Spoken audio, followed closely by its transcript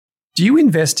Do you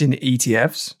invest in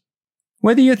ETFs?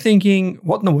 Whether you're thinking,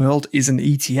 what in the world is an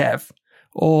ETF?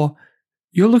 Or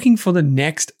you're looking for the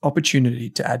next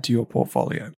opportunity to add to your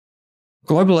portfolio,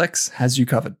 GlobalX has you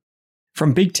covered.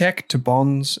 From big tech to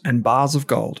bonds and bars of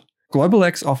gold,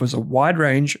 GlobalX offers a wide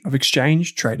range of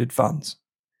exchange-traded funds.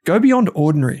 Go beyond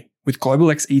ordinary with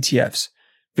GlobalX ETFs.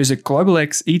 Visit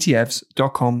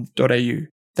globalxetfs.com.au.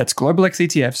 That's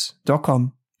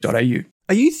globalxetfs.com.au.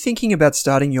 Are you thinking about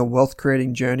starting your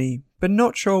wealth-creating journey, but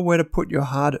not sure where to put your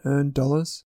hard-earned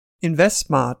dollars?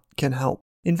 InvestSmart can help.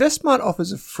 InvestSmart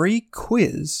offers a free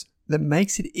quiz that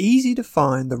makes it easy to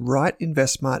find the right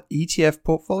InvestSmart ETF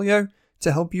portfolio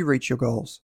to help you reach your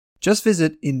goals. Just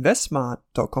visit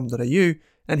investsmart.com.au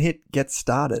and hit Get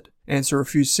Started. Answer a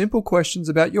few simple questions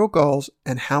about your goals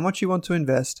and how much you want to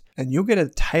invest, and you'll get a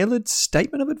tailored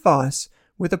statement of advice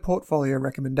with a portfolio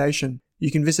recommendation. You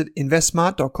can visit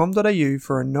investsmart.com.au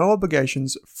for a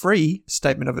no-obligations free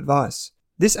statement of advice.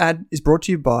 This ad is brought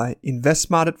to you by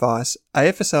InvestSmart Advice,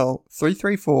 AFSL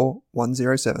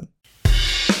 334107.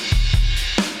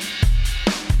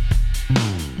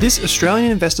 This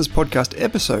Australian Investors Podcast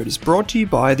episode is brought to you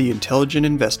by The Intelligent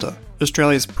Investor,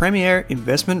 Australia's premier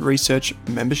investment research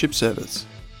membership service.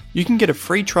 You can get a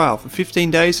free trial for 15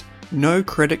 days, no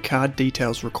credit card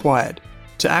details required.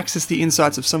 To access the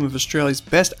insights of some of Australia's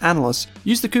best analysts,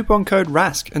 use the coupon code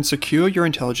RASK and secure your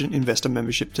Intelligent Investor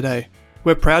membership today.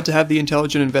 We're proud to have The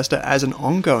Intelligent Investor as an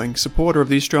ongoing supporter of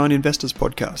the Australian Investors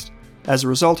Podcast. As a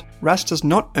result, RASK does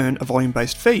not earn a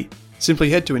volume-based fee. Simply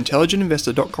head to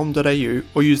intelligentinvestor.com.au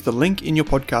or use the link in your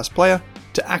podcast player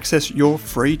to access your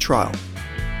free trial.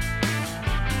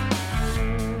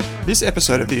 This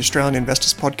episode of the Australian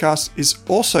Investors Podcast is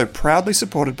also proudly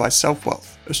supported by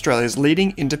Selfwealth, Australia's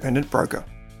leading independent broker.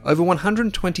 Over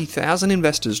 120,000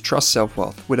 investors trust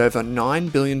Selfwealth with over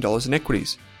 $9 billion in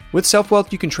equities. With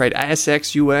Selfwealth, you can trade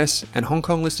ASX, US, and Hong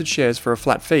Kong listed shares for a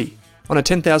flat fee. On a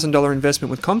 $10,000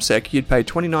 investment with CommSec, you'd pay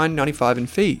 $29.95 in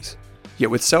fees. Yet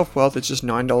with Selfwealth, it's just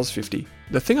 $9.50.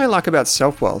 The thing I like about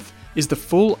Selfwealth is the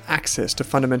full access to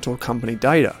fundamental company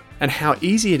data and how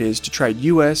easy it is to trade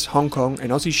US, Hong Kong,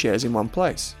 and Aussie shares in one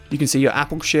place. You can see your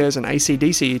Apple shares and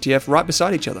ACDC ETF right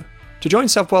beside each other. To join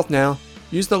Selfwealth now,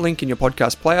 use the link in your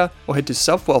podcast player or head to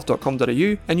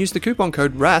selfwealth.com.au and use the coupon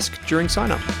code RASK during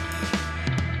sign-up.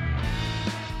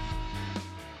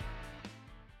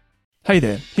 Hey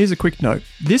there, here's a quick note.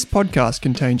 This podcast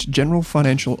contains general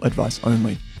financial advice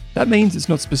only. That means it's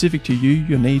not specific to you,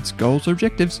 your needs, goals, or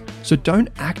objectives, so don't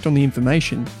act on the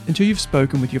information until you've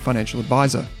spoken with your financial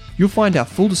advisor. You'll find our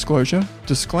full disclosure,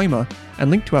 disclaimer, and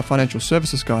link to our financial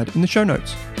services guide in the show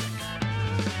notes.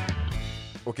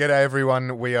 Well, g'day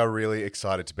everyone. We are really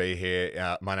excited to be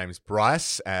here. My name is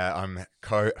Bryce. I'm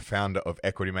co-founder of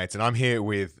Equity Mates, and I'm here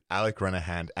with Alec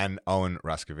Renahand and Owen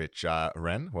Raskovich.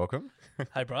 Ren, welcome.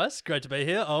 Hey Bryce, great to be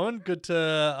here. Owen, good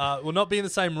to, not be in the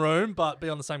same room, but be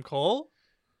on the same call.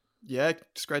 Yeah,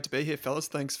 it's great to be here, fellas.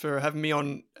 Thanks for having me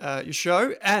on your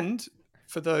show. And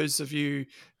for those of you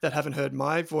that haven't heard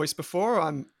my voice before,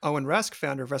 I'm Owen Rask,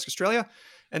 founder of Rask Australia.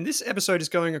 And this episode is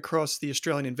going across the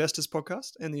Australian Investors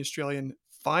Podcast and the Australian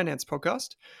Finance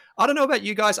Podcast. I don't know about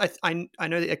you guys. I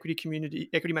know the Equity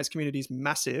Mates community is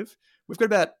massive. We've got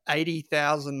about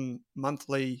 80,000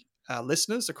 monthly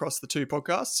listeners across the two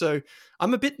podcasts. So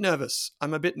I'm a bit nervous,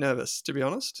 to be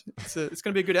honest. It's going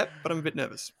to be a good app, but I'm a bit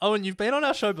nervous. Oh, and you've been on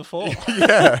our show before.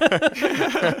 Yeah.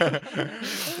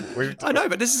 I know,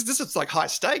 but this is like high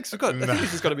stakes. I think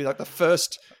this has got to be like the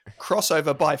first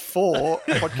crossover by 4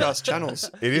 podcast channels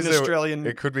in Australian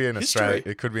It could be an history.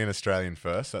 It could be an Australian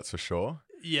first, that's for sure.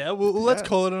 Yeah, well, let's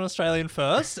call it an Australian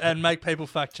first and make people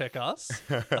fact check us.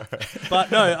 But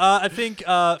no, I think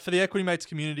for the Equity Mates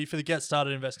community, for the Get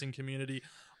Started Investing community,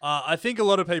 I think a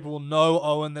lot of people will know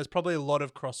Owen. There's probably a lot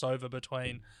of crossover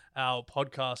between our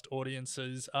podcast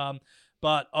audiences.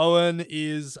 But Owen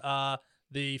is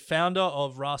the founder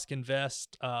of Rask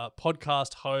Invest,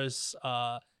 podcast host,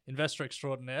 investor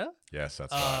extraordinaire. Yes,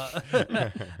 that's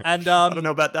right. And I don't know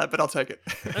about that, but I'll take it.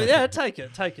 Yeah, take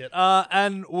it.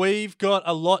 And we've got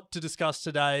a lot to discuss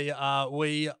today.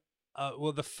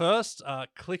 The first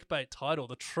clickbait title,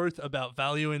 The Truth About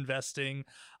Value Investing.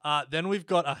 Then we've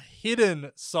got a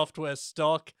hidden software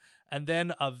stock, and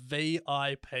then a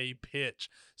VIP pitch.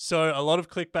 So a lot of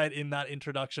clickbait in that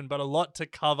introduction, but a lot to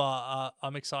cover.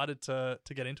 I'm excited to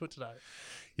get into it today.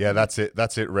 Yeah, that's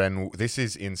it, Ren. This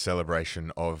is in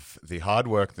celebration of the hard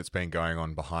work that's been going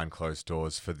on behind closed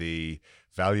doors for the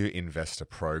Value Investor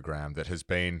Program that has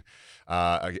been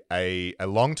a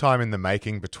long time in the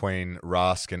making between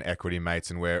Rask and Equity Mates,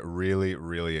 and we're really,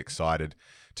 really excited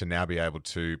to now be able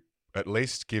to at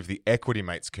least give the Equity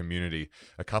Mates community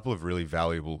a couple of really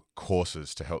valuable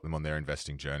courses to help them on their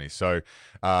investing journey. So,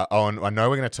 Owen, I know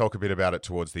we're going to talk a bit about it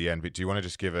towards the end, but do you want to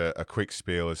just give a quick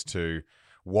spiel as to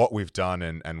what we've done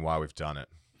and why we've done it?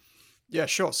 Yeah,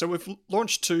 sure. So we've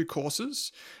launched 2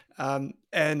 courses,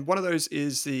 and one of those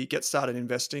is the Get Started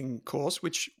Investing course,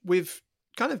 which we've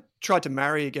kind of tried to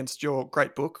marry against your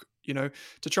great book,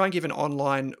 to try and give an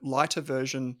online lighter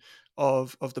version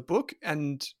of the book.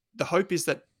 And the hope is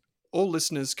that all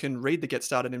listeners can read the Get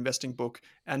Started Investing book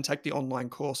and take the online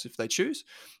course if they choose.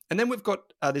 And then we've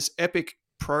got this epic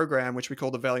program, which we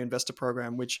call the Value Investor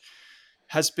Program, which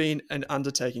has been an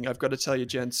undertaking. I've got to tell you,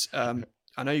 gents,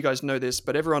 I know you guys know this,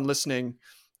 but everyone listening,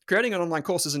 creating an online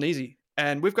course isn't easy.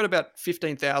 And we've got about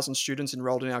 15,000 students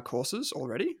enrolled in our courses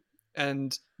already.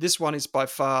 And this one is by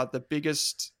far the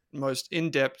biggest, most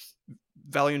in-depth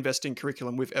value investing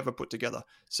curriculum we've ever put together.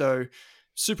 So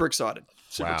super excited.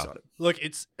 Super excited. Look,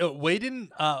 we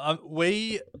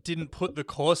didn't put the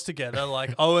course together.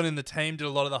 Like Owen and the team did a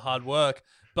lot of the hard work.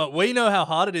 But we know how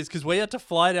hard it is because we had to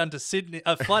fly down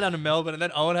to Melbourne, and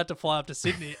then Owen had to fly up to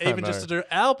Sydney, even just to do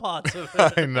our parts of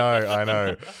it. I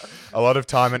know. A lot of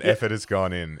time and effort has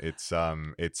gone in.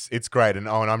 It's great, and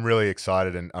Owen, I'm really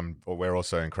excited, and we're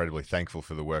also incredibly thankful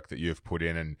for the work that you've put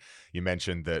in. And you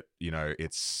mentioned that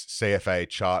it's CFA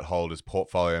chart holders,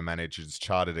 portfolio managers,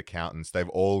 chartered accountants. They've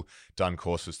all done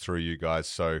courses through you guys,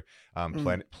 so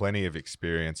plenty of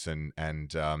experience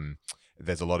and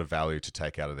there's a lot of value to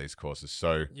take out of these courses.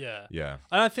 So yeah.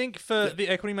 And I think for the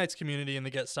Equity Mates community and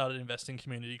the Get Started Investing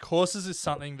community, courses is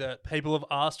something that people have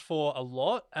asked for a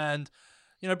lot. And,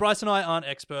 Bryce and I aren't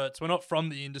experts. We're not from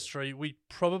the industry. We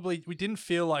didn't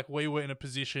feel like we were in a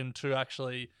position to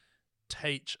actually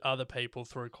teach other people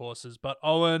through courses. But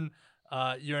Owen,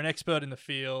 you're an expert in the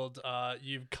field.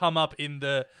 You've come up in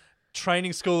the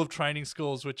training school of training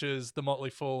schools, which is the Motley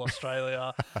Fool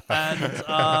Australia,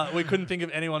 and we couldn't think of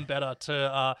anyone better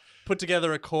to put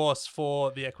together a course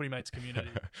for the Equity Mates community.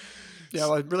 Yeah,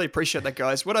 well, I really appreciate that,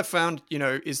 guys. What I found,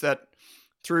 is that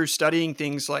through studying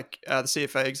things like the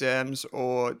CFA exams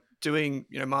or doing,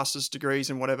 master's degrees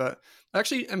and whatever, I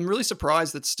actually am really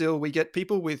surprised that still we get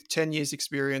people with 10 years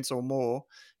experience or more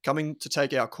coming to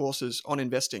take our courses on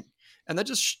investing. And that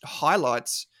just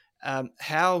highlights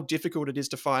how difficult it is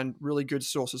to find really good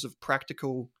sources of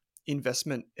practical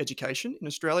investment education in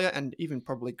Australia and even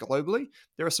probably globally.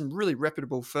 There are some really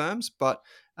reputable firms, but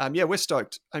we're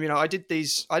stoked. I mean, I did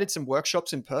some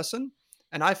workshops in person,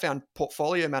 and I found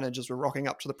portfolio managers were rocking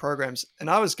up to the programs, and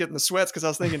I was getting the sweats because I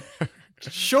was thinking,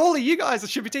 surely you guys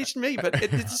should be teaching me, but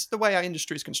it's the way our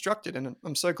industry is constructed, and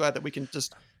I'm so glad that we can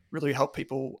just really help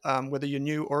people, whether you're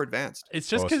new or advanced. It's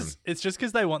just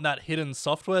because they want that hidden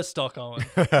software stock, Owen.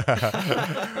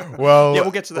 Well, yeah,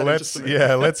 we'll get to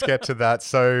that. Let's get to that.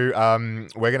 So,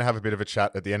 we're going to have a bit of a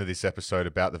chat at the end of this episode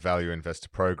about the Value Investor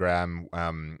Program,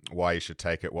 why you should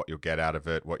take it, what you'll get out of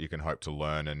it, what you can hope to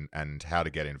learn, and how to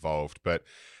get involved. But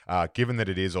given that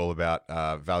it is all about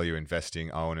value investing,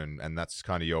 Owen, and that's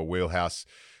kind of your wheelhouse,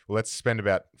 let's spend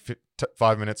about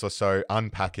 5 minutes or so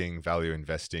unpacking value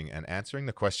investing and answering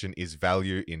the question: is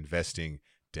value investing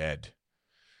dead?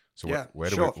 So where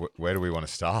do we want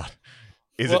to start?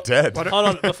 Is it dead? Hold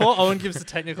on, before Owen gives the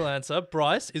technical answer,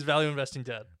 Bryce, is value investing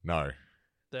dead? No.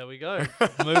 There we go.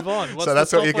 Move on. So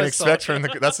that's what you can expect from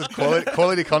that's the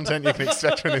quality content you can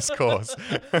expect from this course.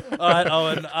 All right,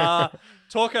 Owen.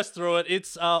 Talk us through it.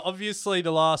 It's obviously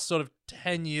the last sort of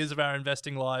 10 years of our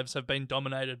investing lives have been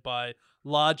dominated by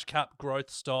large cap growth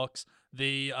stocks.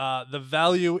 The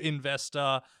value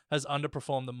investor has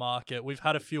underperformed the market. We've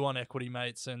had a few on Equity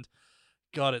Mates, and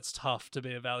God, it's tough to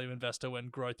be a value investor when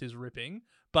growth is ripping.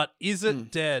 But is it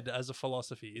dead as a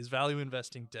philosophy? Is value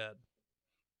investing dead?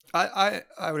 I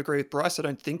would agree with Bryce. I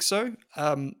don't think so.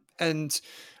 And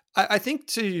I think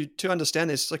to understand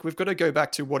this, like, we've got to go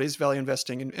back to what is value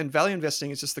investing. And value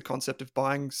investing is just the concept of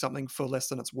buying something for less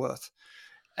than it's worth.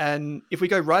 And if we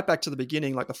go right back to the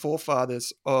beginning, like the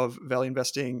forefathers of value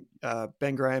investing,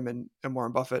 Ben Graham and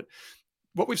Warren Buffett,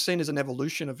 what we've seen is an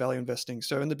evolution of value investing.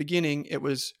 So in the beginning, it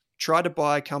was try to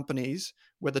buy companies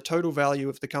where the total value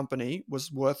of the company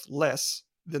was worth less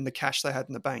than the cash they had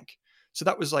in the bank. So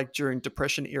that was like during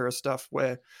Depression era stuff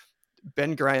where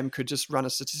Ben Graham could just run a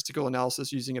statistical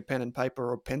analysis using a pen and paper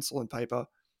or pencil and paper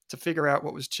to figure out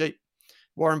what was cheap.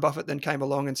 Warren Buffett then came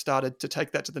along and started to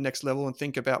take that to the next level and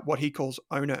think about what he calls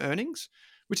owner earnings,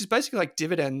 which is basically like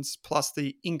dividends plus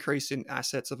the increase in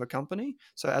assets of a company.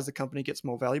 So as the company gets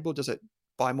more valuable, does it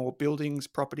buy more buildings,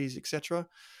 properties, etc.?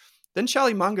 Then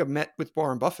Charlie Munger met with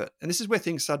Warren Buffett. And this is where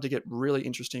things started to get really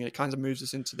interesting. It kind of moves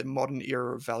us into the modern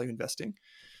era of value investing,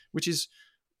 which is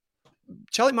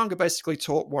Charlie Munger basically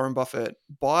taught Warren Buffett,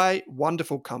 buy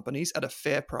wonderful companies at a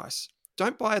fair price.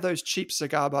 Don't buy those cheap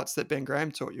cigar butts that Ben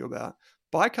Graham taught you about.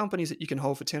 Buy companies that you can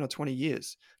hold for 10 or 20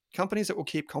 years, companies that will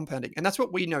keep compounding. And that's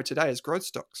what we know today as growth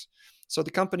stocks. So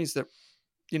the companies that,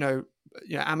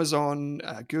 Amazon,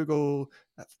 Google,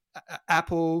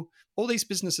 Apple, all these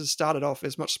businesses started off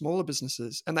as much smaller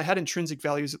businesses, and they had intrinsic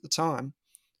values at the time,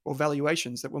 or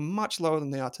valuations that were much lower than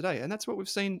they are today. And that's what we've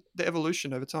seen, the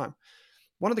evolution over time.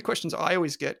 One of the questions I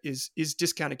always get is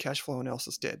discounted cash flow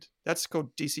analysis dead? That's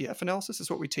called DCF analysis. That's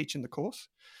what we teach in the course.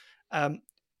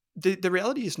 The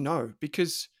reality is no,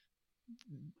 because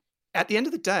at the end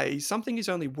of the day, something is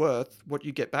only worth what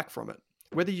you get back from it.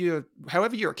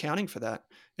 However you're accounting for that,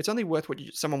 it's only worth what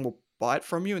someone will buy it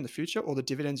from you in the future or the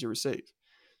dividends you receive.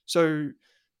 So,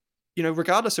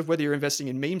 regardless of whether you're investing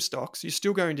in meme stocks, you're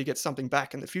still going to get something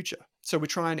back in the future. So we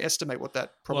try and estimate what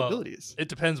that probability is. It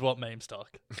depends what meme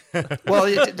stock. Well,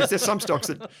 there's some stocks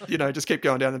that, just keep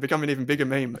going down and become an even bigger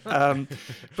meme.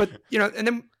 But, and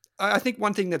then I think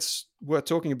one thing that's worth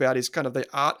talking about is kind of the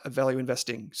art of value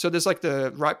investing. So there's like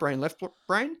the right brain, left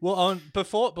brain. Well,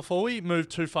 before we move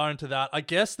too far into that, I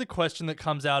guess the question that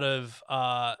comes out of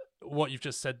what you've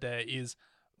just said there is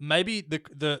maybe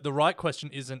the right question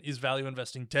isn't, is value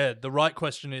investing dead? The right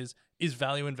question is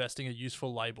value investing a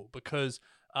useful label? Because,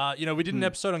 we did an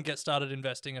episode on Get Started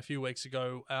Investing a few weeks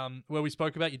ago where we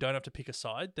spoke about you don't have to pick a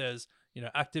side. There's,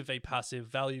 active v passive,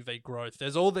 value v growth.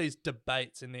 There's all these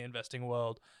debates in the investing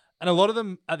world. And a lot of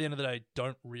them, at the end of the day,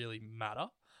 don't really matter.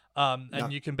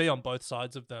 And you can be on both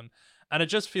sides of them. And it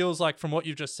just feels like, from what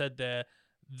you've just said there,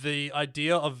 the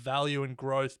idea of value and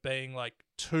growth being like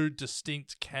two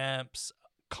distinct camps,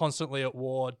 constantly at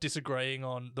war, disagreeing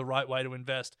on the right way to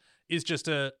invest, is just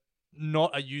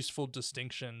not a useful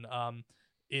distinction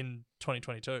in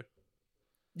 2022.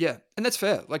 Yeah, and that's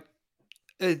fair. Like,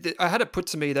 I had it put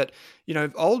to me that,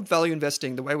 old value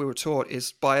investing, the way we were taught,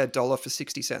 is buy $1 for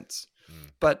 60 cents.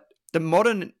 But the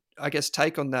modern, I guess,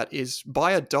 take on that is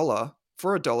buy $1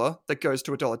 for $1 that goes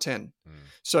to $1.10.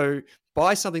 So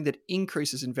buy something that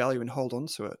increases in value and hold on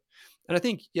to it. And I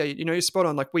think, you're spot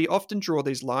on. Like, we often draw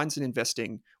these lines in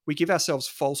investing. We give ourselves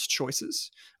false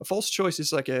choices. A false choice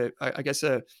is like a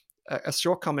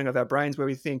shortcoming of our brains where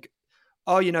we think,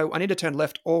 I need to turn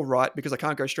left or right because I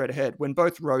can't go straight ahead, when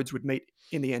both roads would meet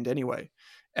in the end anyway.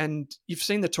 And you've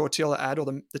seen the tortilla ad or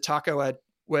the taco ad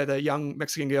where the young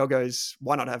Mexican girl goes,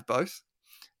 why not have both?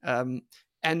 And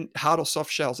hard or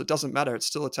soft shells, it doesn't matter. It's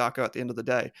still a taco at the end of the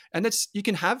day. And you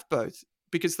can have both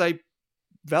because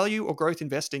value or growth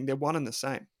investing, they're one and the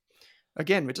same.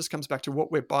 Again, it just comes back to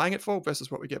what we're buying it for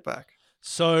versus what we get back.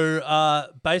 So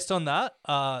based on that,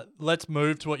 let's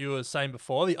move to what you were saying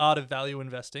before, the art of value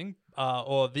investing,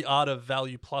 or the art of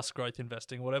value plus growth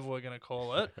investing, whatever we're going to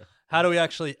call it. How do we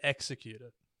actually execute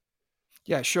it?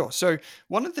 Yeah, sure. So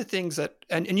one of the things that,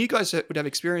 and you guys would have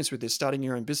experience with this, starting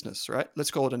your own business, right?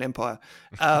 Let's call it an empire.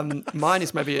 Mine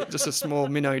is maybe just a small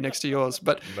minnow next to yours,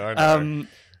 but No.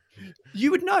 You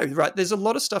would know, right? There's a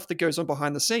lot of stuff that goes on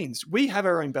behind the scenes. We have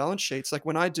our own balance sheets. Like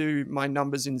when I do my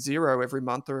numbers in Xero every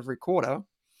month or every quarter,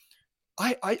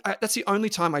 I that's the only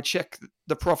time I check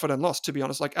the profit and loss, to be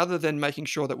honest, like other than making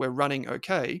sure that we're running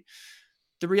okay.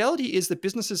 The reality is that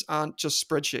businesses aren't just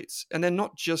spreadsheets, and they're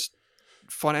not just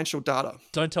financial data.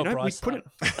 Don't tell Bryce that.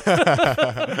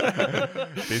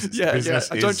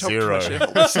 Business is don't zero.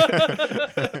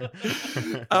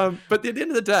 But at the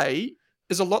end of the day,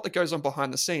 there's a lot that goes on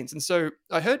behind the scenes. And so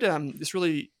I heard this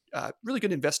really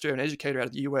good investor and educator out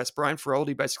of the US, Brian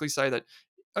Feroldi, basically say that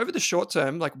over the short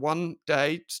term, like one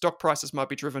day, stock prices might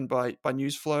be driven by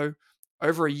news flow.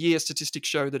 Over a year, statistics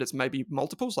show that it's maybe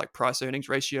multiples, like price earnings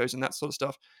ratios and that sort of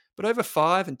stuff. But over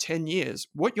 5 and 10 years,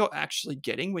 what you're actually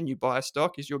getting when you buy a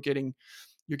stock is you're getting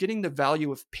the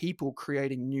value of people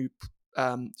creating new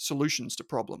solutions to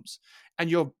problems. And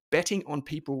you're betting on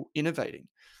people innovating.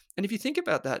 And if you think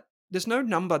about that, there's no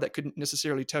number that could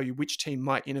necessarily tell you which team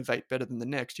might innovate better than the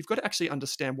next. You've got to actually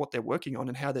understand what they're working on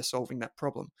and how they're solving that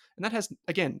problem. And that has,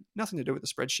 again, nothing to do with the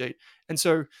spreadsheet. And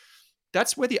so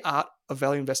that's where the art of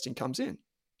value investing comes in.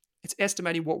 It's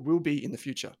estimating what will be in the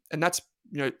future. And that's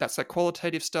that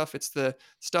qualitative stuff. It's the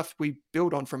stuff we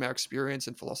build on from our experience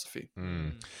and philosophy.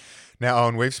 Now,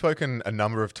 Owen, we've spoken a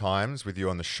number of times with you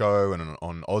on the show and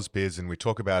on AusBiz, and we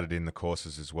talk about it in the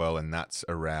courses as well. And that's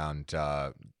around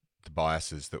the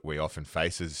biases that we often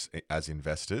face as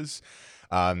investors.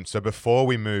 So before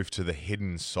we move to the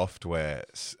hidden software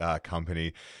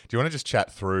company, do you want to just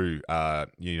chat through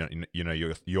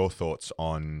your thoughts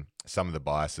on some of the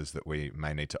biases that we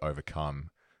may need to overcome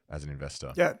as an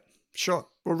investor? Yeah, Sure.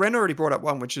 Well, Ren already brought up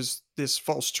one, which is this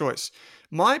false choice.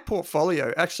 My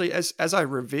portfolio, actually, as I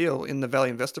reveal in the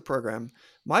Value Investor Program,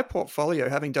 my portfolio,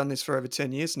 having done this for over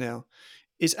 10 years now,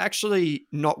 is actually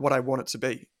not what I want it to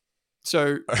be.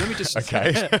 So let me just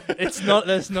Okay. It's not.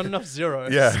 There's not enough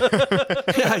zeros. Yeah.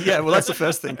 yeah, well, that's the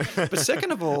first thing. But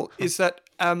second of all, is that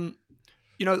the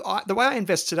way I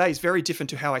invest today is very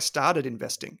different to how I started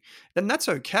investing, and that's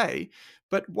okay.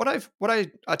 But what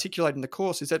I articulate in the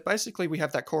course is that basically we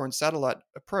have that core and satellite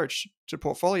approach to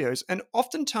portfolios, and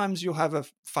oftentimes you'll have a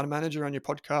fund manager on your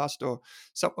podcast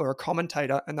or a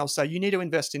commentator, and they'll say you need to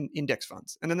invest in index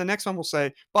funds, and then the next one will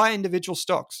say buy individual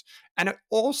stocks, and it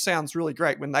all sounds really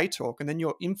great when they talk, and then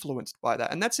you're influenced by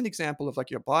that, and that's an example of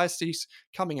like your biases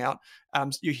coming out.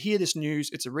 You hear this news,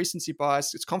 it's a recency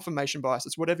bias, it's confirmation bias,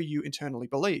 it's whatever you internally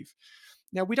believe.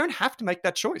 Now, we don't have to make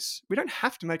that choice. We don't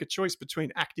have to make a choice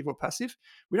between active or passive.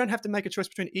 We don't have to make a choice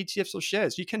between ETFs or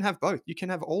shares. You can have both. You can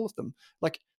have all of them.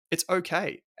 Like, it's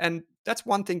okay. And that's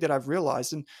one thing that I've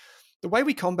realized. And the way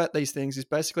we combat these things is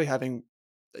basically having,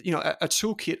 a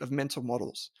toolkit of mental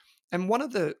models. And one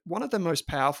of the most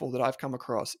powerful that I've come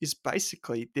across is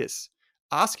basically this: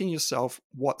 asking yourself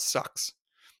what sucks.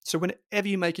 So whenever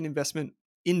you make an investment,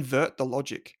 invert the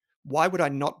logic. Why would I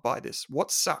not buy this?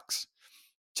 What sucks?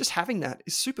 Just having that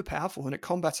is super powerful, and it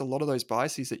combats a lot of those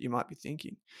biases that you might be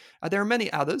thinking. There are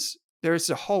many others. There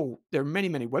are many,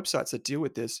 many websites that deal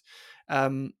with this.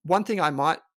 One thing I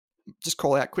might just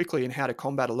call out quickly in how to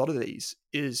combat a lot of these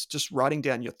is just writing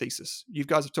down your thesis. You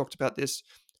guys have talked about this.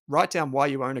 Write down why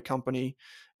you own a company,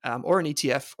 or an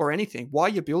ETF or anything, why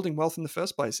you're building wealth in the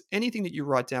first place. Anything that you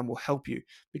write down will help you,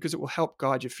 because it will help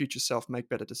guide your future self make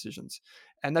better decisions.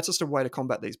 And that's just a way to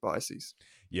combat these biases.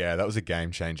 Yeah, that was a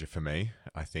game changer for me.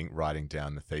 I think writing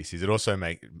down the theses. It also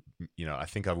I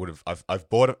think I've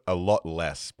bought a lot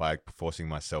less by forcing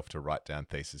myself to write down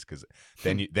theses, because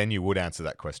then you would answer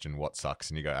that question, what sucks?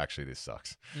 And you go, actually, this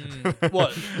sucks.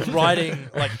 What, writing,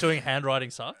 like doing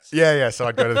handwriting sucks? Yeah. So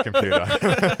I'd go to the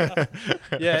computer.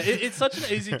 Yeah, it's such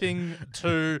an easy thing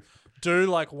to do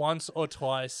like once or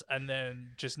twice and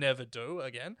then just never do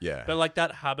again. Yeah. But like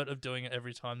that habit of doing it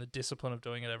every time, the discipline of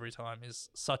doing it every time is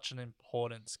such an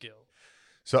important skill.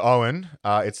 So, Owen,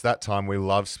 it's that time. We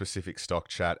love specific stock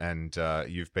chat, and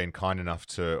you've been kind enough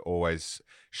to always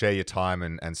share your time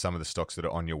and some of the stocks that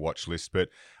are on your watch list. But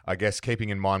I guess keeping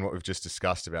in mind what we've just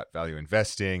discussed about value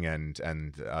investing and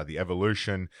the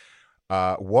evolution,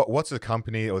 what's a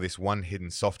company or this one hidden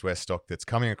software stock that's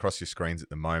coming across your screens at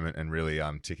the moment and really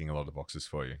ticking a lot of boxes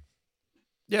for you?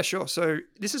 Yeah, sure. So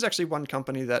this is actually one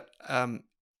company that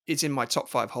is in my top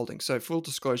 5 holdings. So full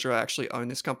disclosure, I actually own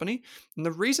this company. And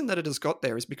the reason that it has got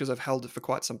there is because I've held it for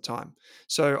quite some time.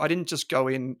 So I didn't just go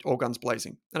in all guns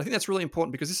blazing. And I think that's really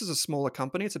important because this is a smaller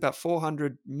company. It's about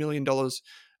 $400 million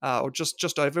or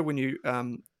just over when you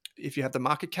if you have the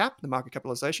market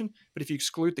capitalization. But if you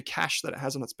exclude the cash that it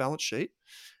has on its balance sheet,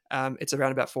 it's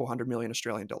around about 400 million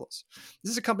Australian dollars.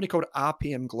 This is a company called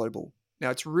RPM Global. Now,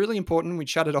 it's really important. We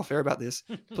chatted off air about this.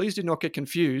 Please do not get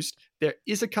confused. There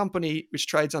is a company which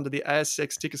trades under the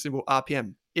ASX ticker symbol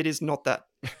RPM. It is not that.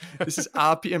 This is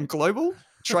RPM Global,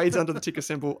 trades under the ticker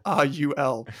symbol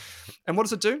RUL. And what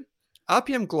does it do?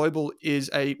 RPM Global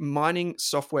is a mining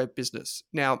software business.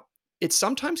 Now, it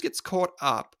sometimes gets caught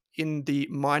up in the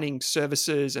mining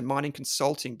services and mining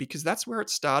consulting because that's where it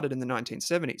started in the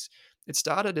 1970s. It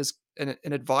started as an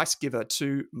advice giver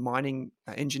to mining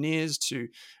engineers, to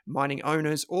mining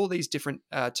owners, all these different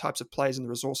types of players in the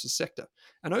resources sector.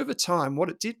 And over time, what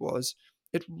it did was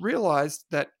it realized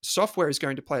that software is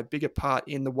going to play a bigger part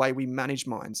in the way we manage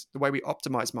mines, the way we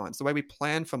optimize mines, the way we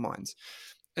plan for mines.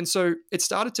 And so it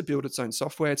started to build its own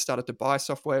software. It started to buy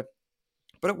software.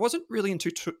 But it wasn't really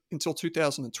until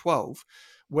 2012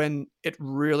 when it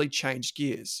really changed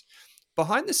gears.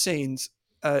 Behind the scenes,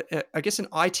 I guess an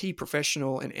IT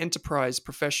professional, an enterprise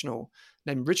professional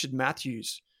named Richard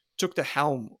Matthews took the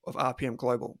helm of RPM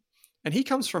Global. And he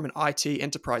comes from an IT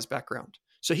enterprise background.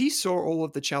 So he saw all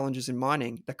of the challenges in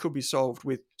mining that could be solved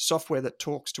with software that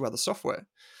talks to other software.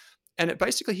 And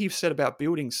he set about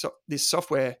building this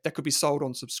software that could be sold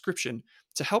on subscription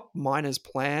to help miners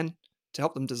plan, to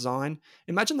help them design.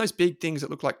 Imagine those big things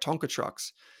that look like Tonka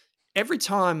trucks. Every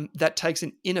time that takes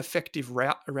an ineffective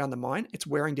route around the mine, it's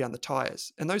wearing down the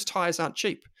tires. And those tires aren't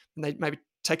cheap. And they maybe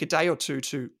take a day or two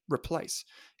to replace.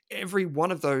 Every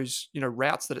one of those,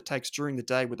 routes that it takes during the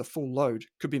day with a full load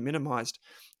could be minimized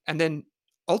and then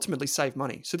ultimately save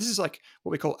money. So this is like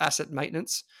what we call asset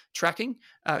maintenance tracking.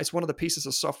 It's one of the pieces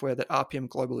of software that RPM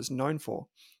Global is known for.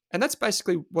 And that's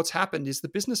basically what's happened is the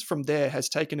business from there has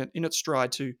taken it in its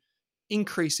stride to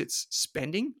increase its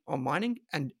spending on mining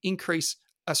and increase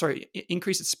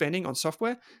increase its spending on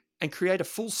software and create a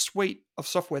full suite of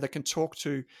software that can talk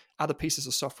to other pieces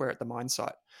of software at the mine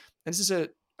site. And this is a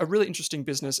really interesting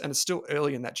business, and it's still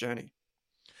early in that journey.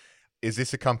 Is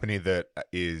this a company that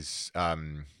is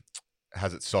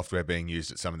has its software being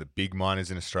used at some of the big miners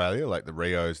in Australia, like the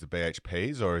Rios, the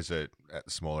BHPs, or is it at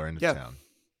the smaller end of town?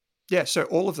 Yeah, so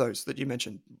all of those that you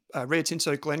mentioned, Rio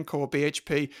Tinto, Glencore,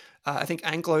 BHP, I think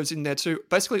Anglo's in there too.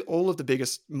 Basically, all of the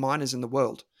biggest miners in the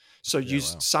world. So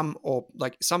use some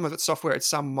of its software at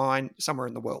some mine somewhere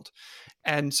in the world.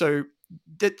 And so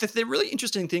the really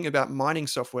interesting thing about mining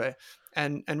software,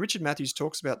 and Richard Matthews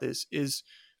talks about this, is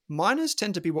miners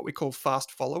tend to be what we call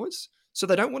fast followers. So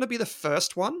they don't want to be the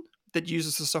first one that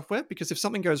uses the software, because if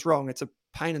something goes wrong, it's a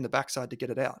pain in the backside to get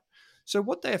it out. So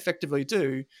what they effectively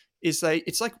do is they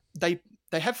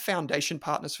have foundation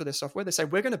partners for their software. They say,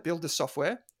 we're going to build this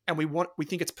software and we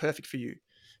think it's perfect for you.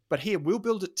 But here, we'll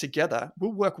build it together.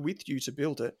 We'll work with you to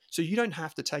build it so you don't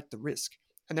have to take the risk.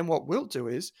 And then what we'll do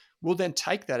is we'll then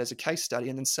take that as a case study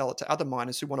and then sell it to other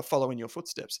miners who want to follow in your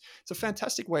footsteps. It's a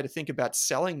fantastic way to think about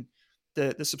selling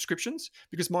the subscriptions,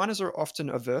 because miners are often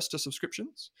averse to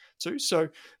subscriptions too. So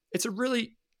it's a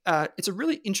really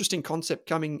interesting concept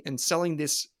coming and selling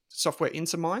this software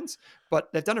into mines, but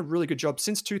they've done a really good job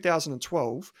since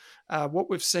 2012. What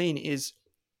we've seen is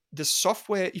the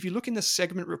software, if you look in the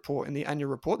segment report, in the annual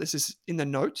report, this is in the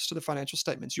notes to the financial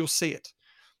statements, you'll see it.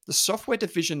 The software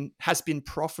division has been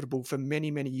profitable for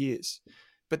many, many years,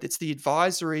 but it's the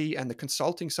advisory and the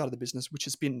consulting side of the business which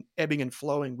has been ebbing and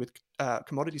flowing with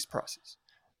commodities prices.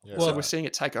 Yeah, so we're seeing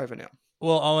it take over now.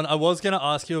 Well, Owen, I was going to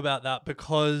ask you about that,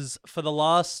 because for the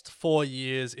last 4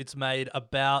 years, it's made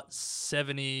about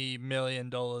 $70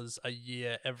 million a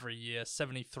year every year,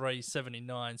 73,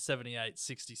 79, 78,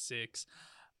 66.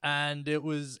 And it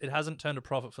hasn't turned a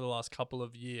profit for the last couple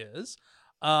of years.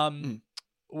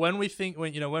 When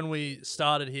we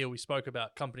started here, we spoke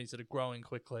about companies that are growing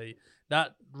quickly.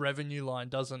 That revenue line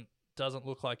doesn't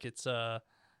look like it's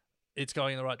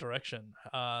going in the right direction.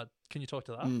 Can you talk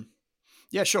to that?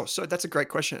 Yeah, sure. So that's a great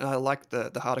question, and I like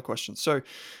the harder question. So,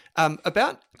 I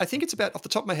think it's about, off the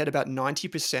top of my head, about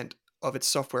 90% of its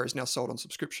software is now sold on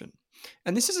subscription,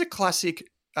 and this is a classic,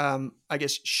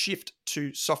 shift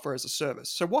to software as a service.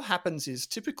 So what happens is,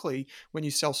 typically when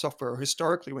you sell software, or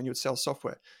historically when you would sell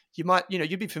software, you might,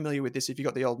 you'd be familiar with this if you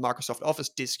got the old Microsoft Office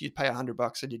disk, you'd pay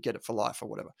 $100 and you'd get it for life or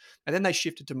whatever. And then they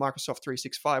shifted to Microsoft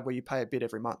 365, where you pay a bit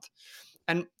every month.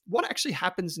 And what actually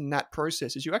happens in that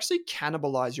process is you actually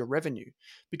cannibalize your revenue,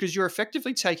 because you're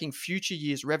effectively taking future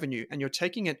years' revenue and you're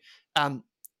taking it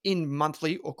in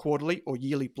monthly or quarterly or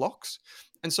yearly blocks.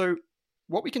 And so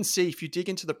what we can see, if you dig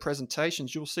into the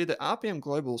presentations, you'll see that RPM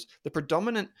Global's, the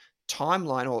predominant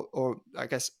timeline or I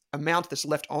guess amount that's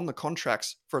left on the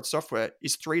contracts for its software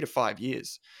is 3 to 5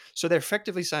 years. So they're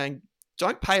effectively saying,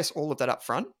 don't pay us all of that up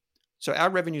front. So our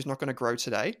revenue is not going to grow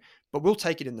today, but we'll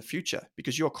take it in the future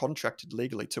because you're contracted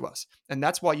legally to us. And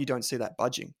that's why you don't see that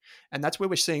budging. And that's where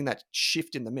we're seeing that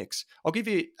shift in the mix. I'll give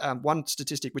you one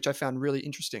statistic, which I found really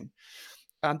interesting.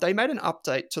 They made an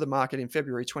update to the market in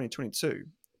February 2022.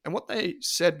 And what they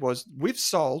said was, we've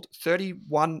sold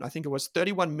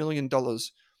 $31 million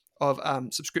of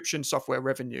subscription software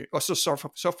revenue, or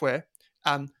software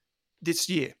this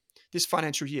year, this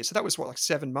financial year. So that was like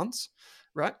 7 months,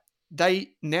 right?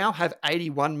 They now have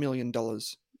 $81 million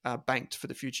banked for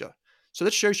the future. So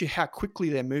that shows you how quickly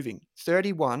they're moving.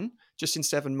 31 just in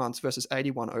 7 months versus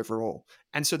 81 overall.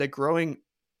 And so they're growing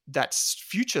that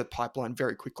future pipeline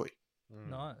very quickly.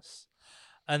 Nice.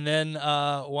 And then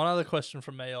one other question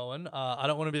from me, Owen. I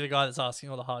don't want to be the guy that's asking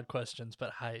all the hard questions,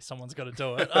 but hey, someone's got to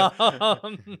do it.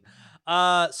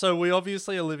 So we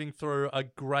obviously are living through a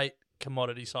great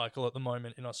commodity cycle at the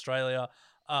moment in Australia.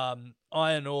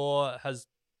 Iron ore has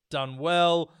done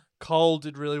well. Coal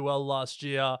did really well last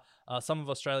year. Some of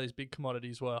Australia's big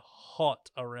commodities were hot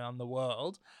around the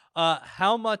world.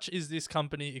 How much is this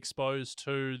company exposed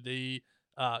to the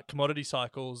commodity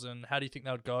cycles, and how do you think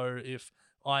that would go if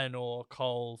iron ore,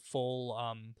 coal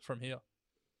fall from here?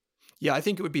 Yeah, I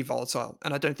think it would be volatile,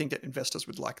 and I don't think that investors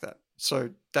would like that.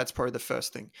 So that's probably the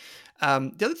first thing.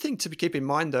 The other thing to keep in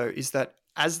mind, though, is that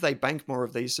as they bank more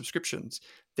of these subscriptions,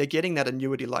 they're getting that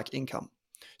annuity-like income.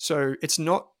 So it's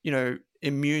not,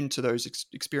 immune to those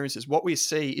experiences. What we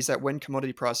see is that when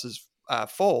commodity prices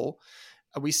fall,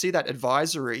 we see that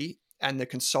advisory and the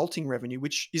consulting revenue,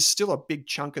 which is still a big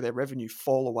chunk of their revenue,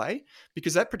 fall away,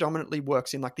 because that predominantly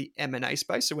works in like the M&A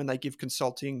space. So when they give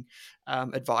consulting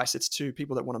advice, it's to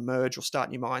people that want to merge or start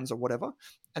new mines or whatever.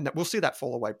 And that we'll see that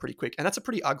fall away pretty quick. And that's a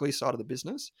pretty ugly side of the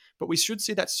business, but we should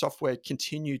see that software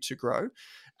continue to grow.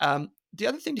 The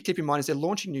other thing to keep in mind is they're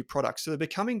launching new products. So they're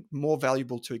becoming more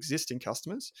valuable to existing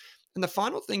customers. And the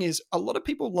final thing is a lot of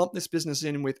people lump this business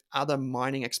in with other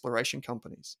mining exploration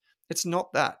companies. It's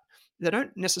not that. They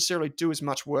don't necessarily do as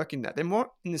much work in that. They're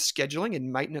more in the scheduling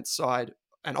and maintenance side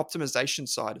and optimization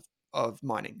side of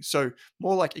mining. So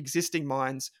more like existing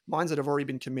mines that have already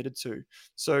been committed to.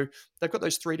 So they've got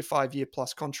those 3 to 5 year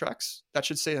plus contracts that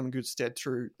should see them in good stead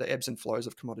through the ebbs and flows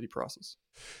of commodity prices.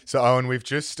 So Owen, we've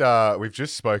just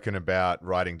spoken about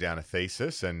writing down a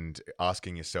thesis and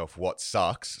asking yourself what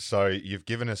sucks. So you've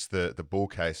given us the bull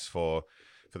case for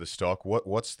the stock.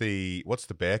 What's the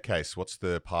bear case? What's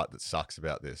the part that sucks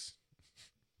about this?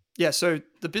 Yeah, so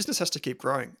the business has to keep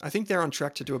growing. I think they're on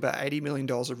track to do about $80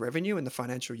 million of revenue in the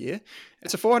financial year.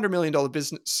 It's a $400 million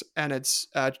business, and it's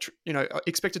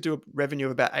expected to do a revenue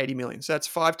of about $80 million. So that's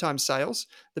 5 times sales.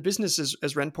 The business,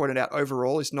 as Ren pointed out,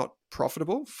 overall is not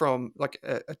profitable from like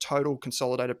a total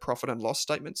consolidated profit and loss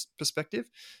statements perspective.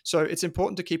 So it's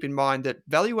important to keep in mind that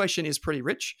valuation is pretty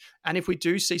rich. And if we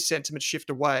do see sentiment shift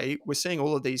away, we're seeing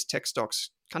all of these tech stocks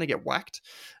kind of get whacked.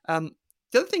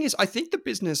 The other thing is, I think the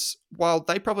business, while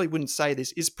they probably wouldn't say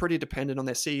this, is pretty dependent on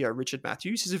their CEO, Richard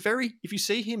Matthews. If you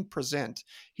see him present,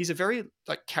 he's a very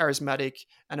like charismatic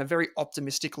and a very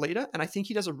optimistic leader. And I think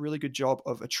he does a really good job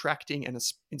of attracting and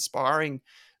inspiring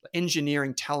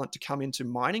engineering talent to come into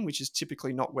mining, which is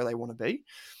typically not where they want to be.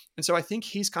 And so I think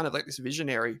he's kind of like this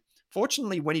visionary.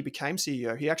 Fortunately, when he became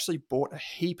CEO, he actually bought a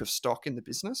heap of stock in the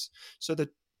business. So the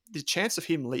chance of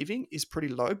him leaving is pretty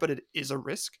low, but it is a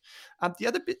risk.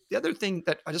 The other thing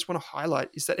that I just want to highlight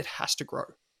is that it has to grow.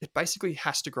 It basically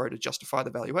has to grow to justify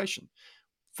the valuation.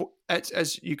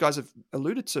 As you guys have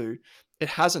alluded to, it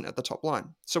hasn't at the top line.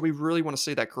 So we really want to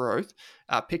see that growth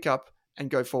pick up and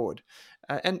go forward.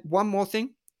 And one more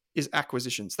thing is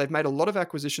acquisitions. They've made a lot of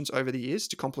acquisitions over the years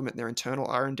to complement their internal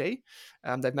R&D.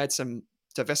 They've made some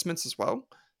divestments as well.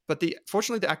 But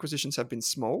fortunately, the acquisitions have been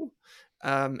small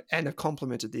and have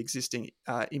complemented the existing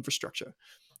infrastructure.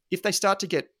 If they start to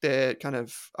get their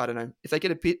if they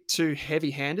get a bit too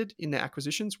heavy-handed in their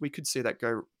acquisitions, we could see that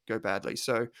go badly.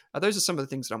 So those are some of the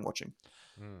things that I'm watching.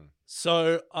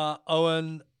 So,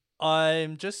 Owen,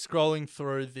 I'm just scrolling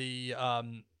through the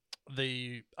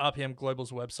RPM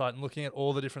Global's website and looking at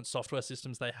all the different software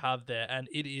systems they have there, and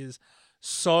it is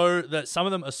so that some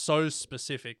of them are so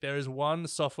specific. There is one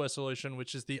software solution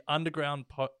which is the underground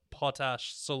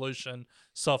potash solution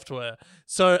software.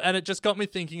 So, and it just got me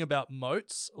thinking about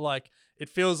moats. Like, it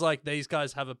feels like these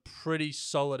guys have a pretty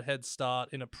solid head start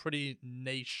in a pretty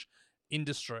niche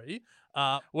industry.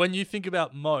 When you think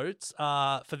about moats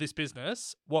for this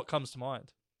business, what comes to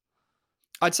mind?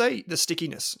 I'd say the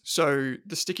stickiness. So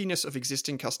the stickiness of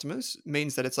existing customers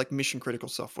means that it's like mission critical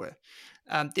software.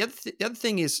 The other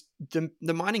thing is the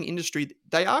mining industry.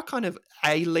 They are kind of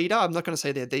a leader. I'm not going to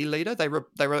say they're the leader.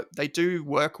 They do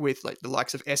work with like the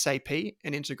likes of SAP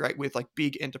and integrate with like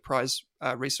big enterprise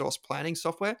resource planning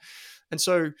software. And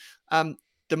so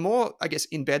the more, I guess,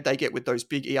 in bed they get with those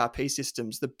big ERP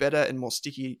systems, the better and more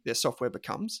sticky their software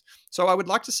becomes. So I would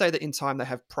like to say that in time they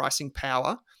have pricing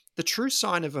power. The true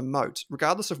sign of a moat,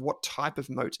 regardless of what type of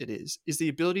moat it is the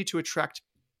ability to attract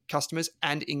customers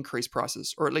and increase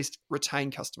prices, or at least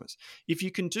retain customers. If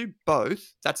you can do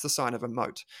both, that's the sign of a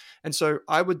moat. And so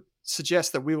I would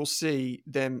suggest that we will see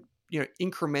them,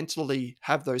 incrementally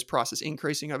have those prices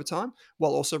increasing over time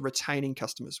while also retaining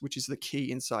customers, which is the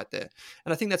key insight there.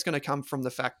 And I think that's going to come from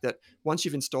the fact that once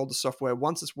you've installed the software,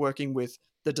 once it's working with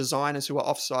the designers who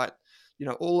are offsite,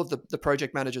 all of the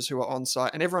project managers who are on site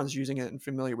and everyone's using it and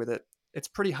familiar with it, it's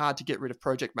pretty hard to get rid of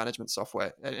project management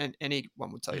software. And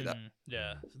anyone would tell you that.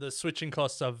 Yeah, the switching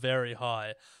costs are very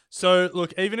high. So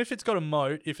look, even if it's got a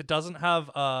moat, if it doesn't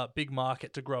have a big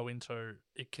market to grow into,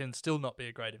 it can still not be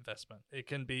a great investment. It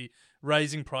can be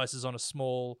raising prices on a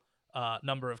small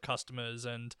number of customers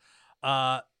and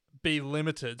be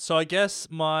limited. So I guess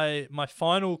my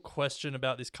final question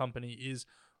about this company is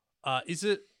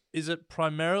it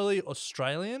primarily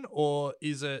Australian, or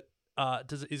is it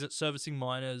is it servicing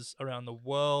miners around the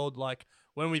world? Like,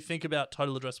 when we think about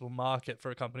total addressable market for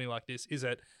a company like this, is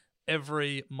it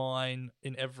every mine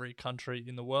in every country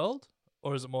in the world,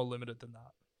 or is it more limited than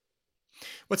that?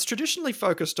 Well, it's traditionally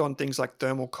focused on things like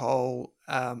thermal coal,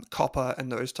 copper,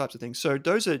 and those types of things. So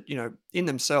those are, in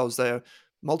themselves, they're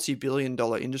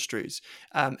multi-billion-dollar industries.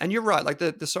 And you're right, like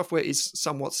the software is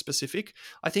somewhat specific.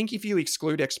 I think if you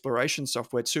exclude exploration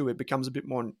software too, it becomes a bit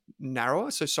more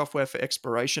narrower. So software for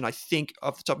exploration, I think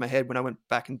off the top of my head, when I went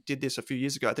back and did this a few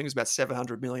years ago, I think it was about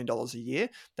 $700 million a year.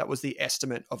 That was the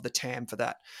estimate of the TAM for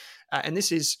that. And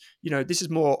this is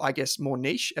more, I guess, more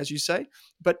niche, as you say,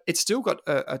 but it's still got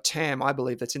a TAM, I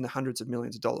believe, that's in the hundreds of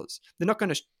millions of dollars. They're not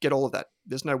going to get all of that.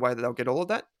 There's no way that they'll get all of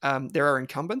that. There are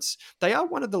incumbents. They are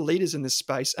one of the leaders in this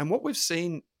space. And what we've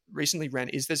seen recently, Ren,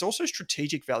 is there's also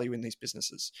strategic value in these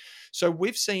businesses. So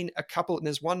we've seen a couple, and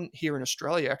there's one here in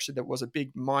Australia, actually, that was a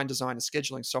big mine design and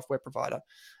scheduling software provider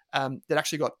that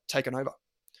actually got taken over.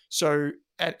 So,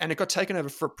 and it got taken over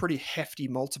for a pretty hefty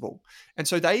multiple. And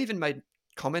so they even made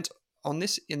comment on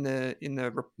this in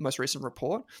the most recent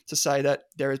report to say that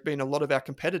there has been a lot of our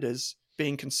competitors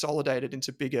being consolidated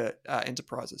into bigger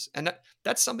enterprises. And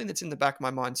that's something that's in the back of my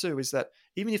mind too, is that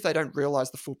even if they don't realize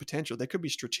the full potential, there could be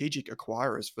strategic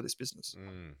acquirers for this business.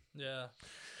 Yeah,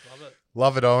 love it.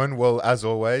 Love it, Owen. Well, as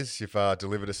always, you've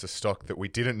delivered us a stock that we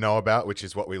didn't know about, which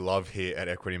is what we love here at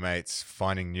Equity Mates,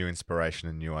 finding new inspiration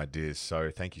and new ideas. So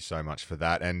thank you so much for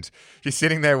that. And if you're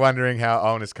sitting there wondering how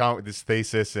Owen has come up with this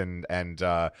thesis and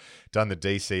done the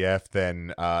DCF,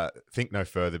 then think no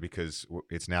further, because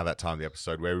it's now that time of the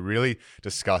episode where we really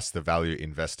discuss the Value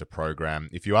Investor Program.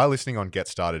 If you are listening on Get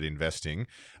Started Investing,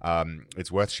 it's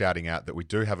worth shouting out that we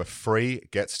do have a free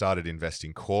Get Started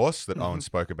Investing course that Owen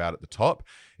spoke about at the top.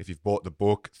 If you've bought the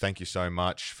book, thank you so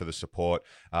much for the support.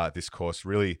 This course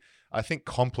really, I think,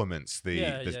 complements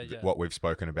what we've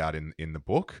spoken about in the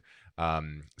book.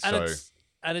 And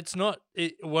it's not,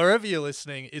 wherever you're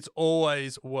listening, it's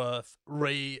always worth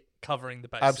recovering the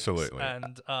basics. Absolutely.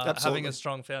 And having a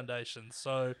strong foundation.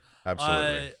 So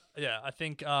absolutely. I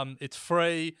think it's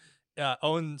free.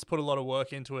 Owen's put a lot of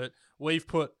work into it. We've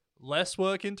put less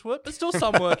work into it, but still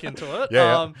some work into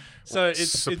it. So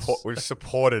we've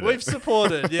supported. We've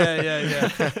supported.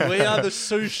 Yeah. We are the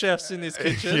sous chefs in this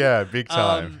kitchen. Yeah, big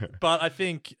time. But I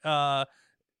think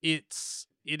it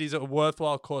is a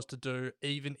worthwhile course to do,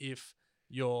 even if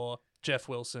you're Jeff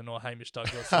Wilson or Hamish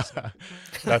Douglas.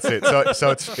 That's it.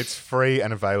 So it's free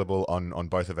and available on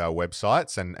both of our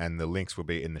websites, and the links will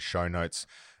be in the show notes.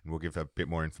 And we'll give a bit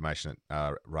more information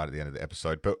right at the end of the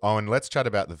episode. But Owen, let's chat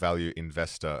about the Value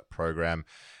Investor Program.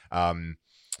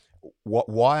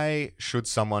 Why should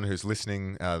someone who's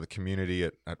listening, the community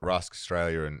at Rask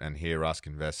Australia and here Rask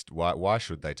Invest, why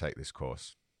should they take this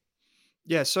course?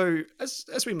 Yeah, so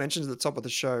as we mentioned at the top of the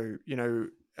show,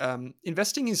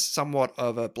 investing is somewhat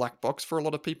of a black box for a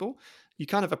lot of people. You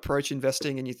kind of approach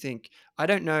investing and you think, I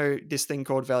don't know this thing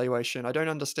called valuation. I don't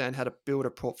understand how to build a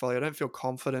portfolio. I don't feel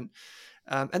confident.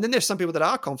 And then there's some people that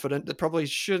are confident that probably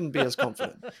shouldn't be as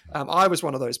confident. I was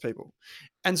one of those people.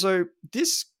 And so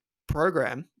this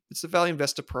program, it's the Value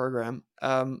Investor Program,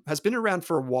 has been around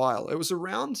for a while. It was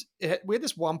around, we had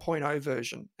this 1.0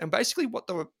 version. And basically what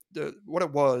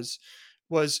it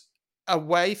was a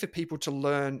way for people to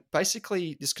learn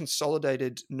basically this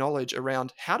consolidated knowledge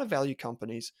around how to value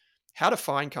companies, how to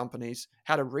find companies,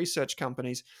 how to research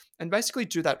companies, and basically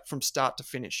do that from start to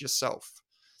finish yourself.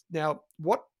 Now,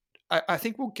 what I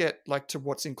think we'll get to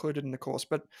what's included in the course,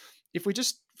 but if we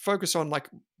just focus on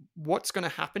what's going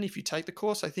to happen if you take the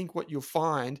course, I think what you'll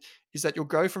find is that you'll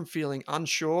go from feeling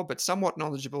unsure but somewhat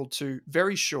knowledgeable to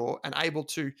very sure and able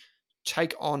to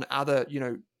take on other,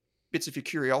 bits of your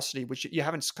curiosity which you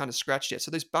haven't kind of scratched yet. So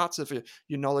those parts of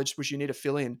your knowledge which you need to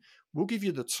fill in, we'll give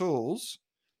you the tools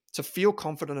to feel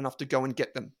confident enough to go and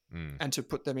get them and to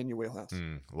put them in your wheelhouse.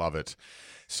 Love it.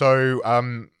 So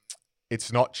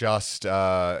it's not just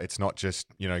go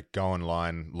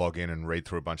online, log in and read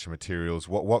through a bunch of materials.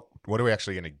 What are we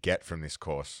actually going to get from this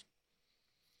course?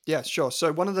 Yeah, sure.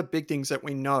 So one of the big things that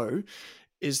we know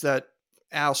is that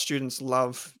our students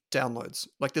love downloads.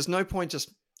 There's no point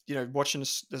just watching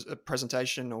a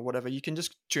presentation or whatever. You can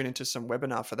just tune into some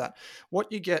webinar for that. What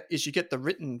you get is the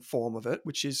written form of it,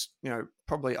 which is,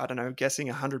 probably, I don't know, guessing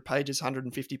 100 pages,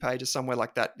 150 pages, somewhere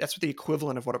like that. That's the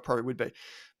equivalent of what it probably would be.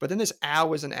 But then there's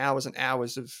hours and hours and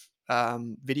hours of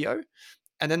video.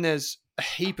 And then there's a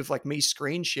heap of me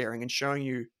screen sharing and showing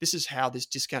you, this is how this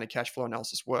discounted cash flow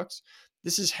analysis works.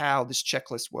 This is how this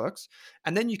checklist works.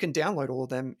 And then you can download all of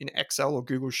them in Excel or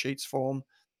Google Sheets form.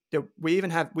 We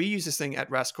use this thing at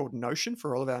Rask called Notion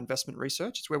for all of our investment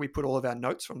research. It's where we put all of our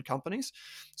notes from companies.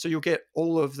 So you'll get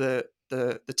all of the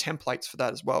templates for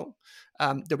that as well.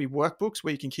 There'll be workbooks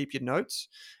where you can keep your notes.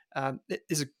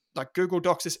 There's Google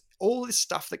Docs, there's all this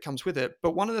stuff that comes with it.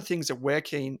 But one of the things that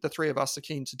the three of us are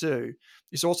keen to do,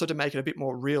 is also to make it a bit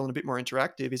more real and a bit more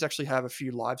interactive, is actually have a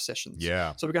few live sessions.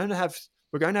 Yeah. So we're going to have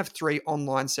we're going to have 3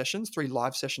 online sessions, 3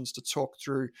 live sessions to talk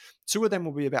through. 2 of them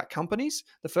will be about companies.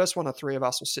 The first one, the 3 of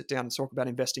us will sit down and talk about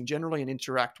investing generally and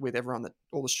interact with everyone,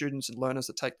 all the students and learners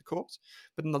that take the course.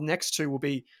 But then the next 2 will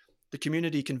be the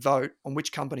community can vote on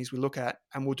which companies we look at,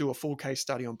 and we'll do a full case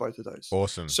study on both of those.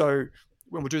 Awesome. So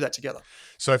when we'll do that together.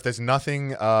 So if there's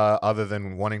nothing other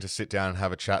than wanting to sit down and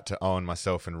have a chat to Owen,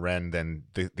 myself, and Ren, then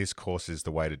this course is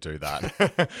the way to do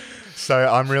that. So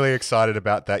I'm really excited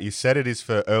about that. You said it is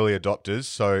for early adopters,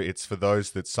 so it's for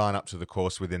those that sign up to the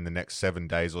course within the next 7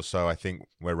 days or so. I think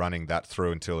we're running that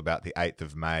through until about the 8th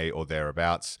of May or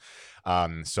thereabouts.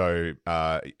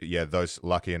 Those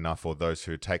lucky enough, or those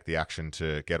who take the action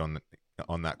to get on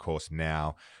that course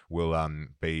now, will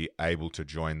be able to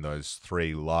join those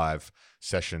 3 live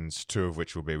sessions, 2 of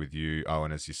which will be with you,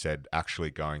 Owen, as you said,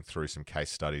 actually going through some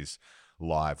case studies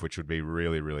live, which would be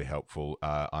really, really helpful.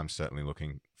 I'm certainly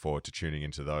looking forward to tuning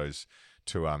into those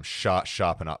to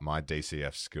sharpen up my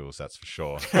DCF skills, that's for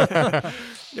sure.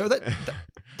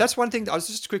 That's one thing that I was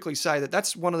just quickly say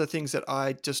that's one of the things that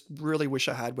I just really wish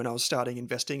I had when I was starting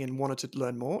investing and wanted to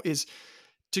learn more, is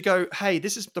to go, hey,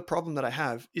 this is the problem that I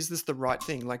have. Is this the right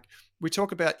thing? Like we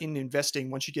talk about in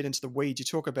investing, once you get into the weeds, you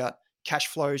talk about cash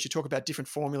flows, you talk about different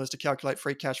formulas to calculate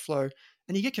free cash flow,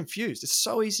 and you get confused. It's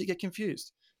so easy to get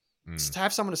confused. To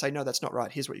have someone to say, no, that's not right,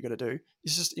 here's what you got to do,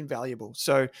 is just invaluable.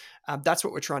 So that's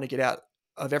what we're trying to get out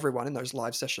of everyone in those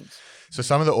live sessions. So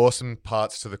some of the awesome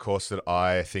parts to the course that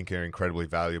I think are incredibly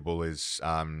valuable is,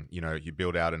 you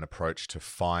build out an approach to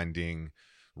finding,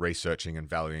 researching and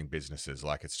valuing businesses.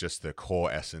 Like it's just the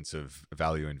core essence of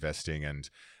value investing, and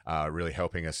really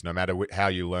helping us no matter how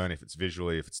you learn, if it's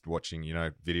visually, if it's watching,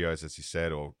 videos, as you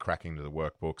said, or cracking to the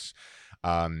workbooks,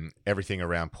 everything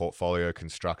around portfolio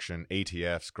construction,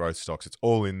 ETFs, growth stocks, it's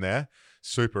all in there.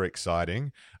 Super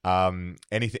exciting.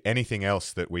 Anything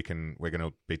else that we're going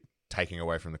to be taking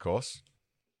away from the course?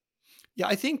 Yeah,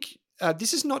 I think the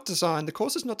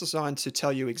course is not designed to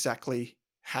tell you exactly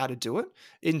how to do it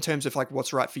in terms of like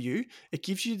what's right for you. It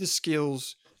gives you the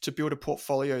skills to build a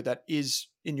portfolio that is,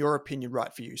 in your opinion,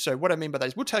 right for you. So what I mean by that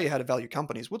is we'll tell you how to value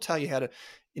companies. We'll tell you how to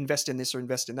invest in this or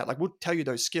invest in that. Like we'll tell you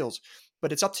those skills,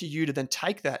 but it's up to you to then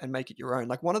take that and make it your own.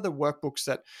 Like one of the workbooks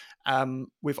that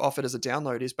we've offered as a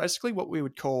download is basically what we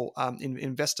would call an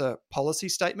investor policy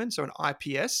statement, so an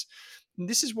IPS. And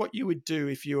this is what you would do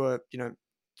if you were,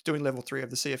 doing level 3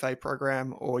 of the CFA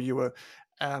program, or you were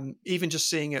even just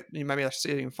seeing it, maybe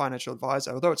seeing a financial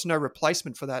advisor. Although it's no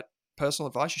replacement for that personal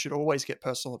advice, you should always get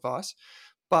personal advice.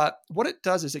 But what it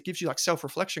does is it gives you like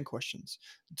self-reflection questions.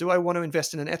 Do I want to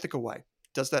invest in an ethical way?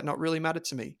 Does that not really matter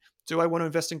to me? Do I want to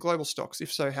invest in global stocks?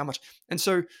 If so, how much? And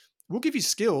so we'll give you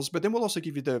skills, but then we'll also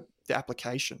give you the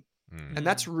application. And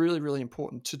that's really, really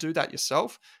important to do that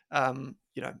yourself. I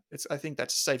think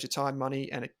that saves you time, money,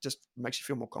 and it just makes you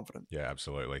feel more confident. Yeah,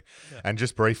 absolutely. Yeah. And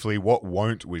just briefly, what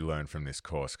won't we learn from this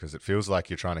course? Because it feels like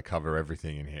you're trying to cover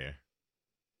everything in here.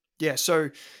 Yeah, so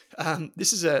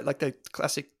this is like the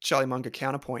classic Charlie Munger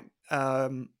counterpoint.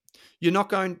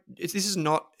 This is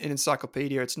not an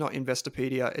encyclopedia. It's not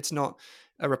Investopedia. It's not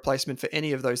a replacement for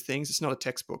any of those things. It's not a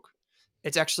textbook.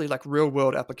 It's actually like real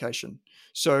world application.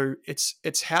 So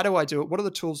it's how do I do it? What are the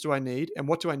tools do I need? And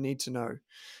what do I need to know?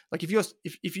 Like if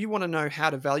you want to know how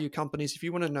to value companies, if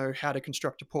you want to know how to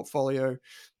construct a portfolio,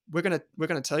 we're going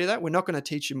to tell you that. We're not going to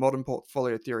teach you modern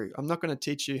portfolio theory. I'm not going to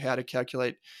teach you how to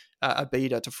calculate a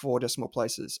beta to 4 decimal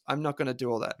places. I'm not going to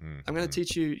do all that. I'm going to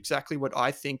teach you exactly what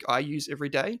I think I use every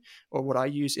day, or what I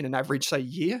use in an average, say,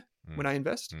 year when I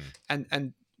invest,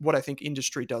 and what I think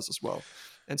industry does as well.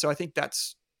 And so I think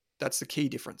that's the key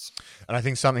difference. And I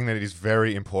think something that is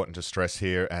very important to stress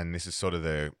here, and this is sort of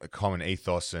the common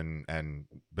ethos and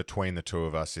between the two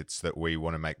of us, it's that we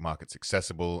want to make markets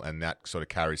accessible, and that sort of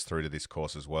carries through to this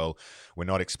course as well. We're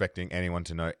not expecting anyone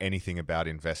to know anything about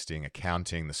investing,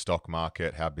 accounting, the stock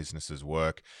market, how businesses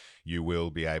work. You will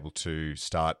be able to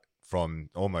start from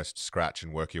almost scratch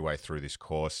and work your way through this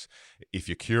course. If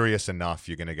you're curious enough,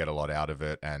 you're going to get a lot out of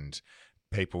it, and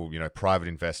people, private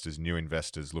investors, new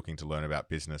investors looking to learn about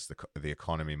business, the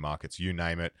economy, markets, you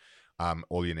name it.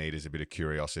 All you need is a bit of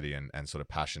curiosity and sort of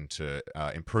passion to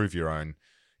improve your own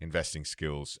investing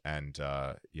skills. And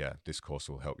this course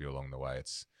will help you along the way.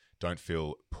 Don't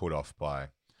feel put off by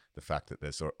the fact that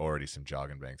there's already some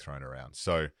jargon being thrown around.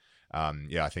 So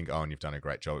I think, Owen, you've done a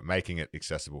great job at making it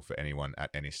accessible for anyone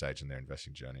at any stage in their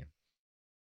investing journey.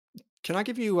 Can I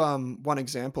give you one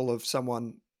example of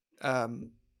someone?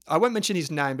 I won't mention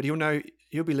his name, but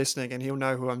he'll be listening and he'll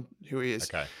know who he is.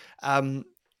 Okay.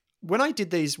 When I did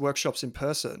these workshops in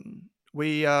person,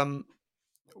 we went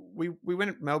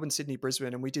to Melbourne, Sydney,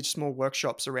 Brisbane, and we did small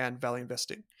workshops around value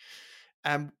investing.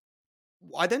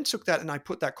 I then took that and I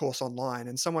put that course online,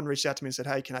 and someone reached out to me and said,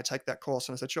 hey, can I take that course?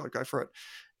 And I said, sure, go for it.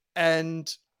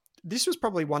 And this was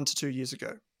probably 1 to 2 years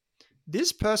ago.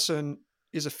 This person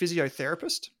is a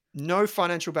physiotherapist, no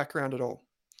financial background at all,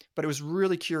 but it was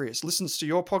really curious, listens to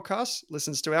your podcast,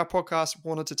 listens to our podcast,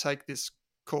 wanted to take this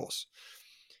course.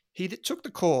 He took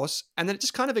the course, and then it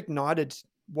just kind of ignited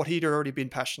what he'd already been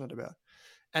passionate about.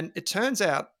 And it turns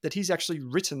out that he's actually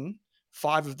written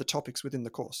 5 of the topics within the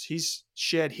course. He's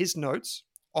shared his notes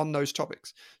on those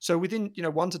topics. So within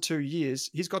 1 to 2 years,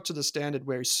 he's got to the standard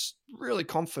where he's really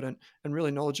confident and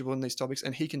really knowledgeable in these topics,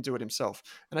 and he can do it himself.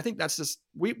 And I think that's just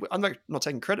I'm not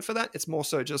taking credit for that. It's more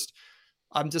so just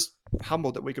I'm just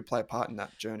humbled that we could play a part in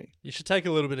that journey. You should take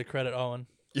a little bit of credit, Owen.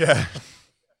 Yeah.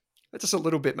 Just a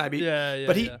little bit, maybe. Yeah.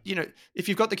 But if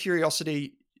you've got the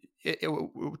curiosity, it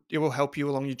will help you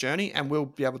along your journey, and we'll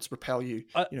be able to propel you,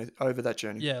 over that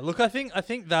journey. Yeah. Look, I think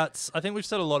we've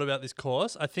said a lot about this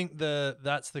course. I think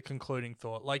that's the concluding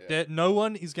thought. Like, no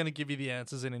one is going to give you the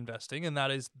answers in investing, and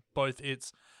that is both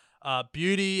its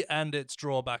beauty and its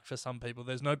drawback for some people.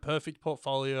 There's no perfect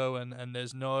portfolio, and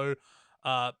there's no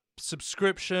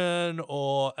subscription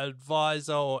or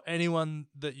advisor or anyone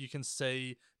that you can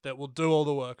see that will do all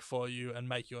the work for you and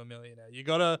make you a millionaire. You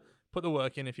got to put the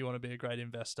work in if you want to be a great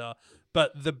investor.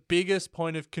 But the biggest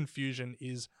point of confusion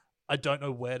is I don't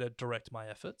know where to direct my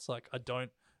efforts. Like, I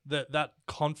don't, that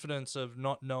confidence of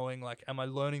not knowing, like, am I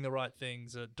learning the right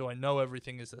things? Do I know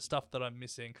everything? Is there stuff that I'm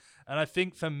missing? And I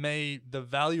think for me, the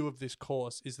value of this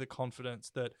course is the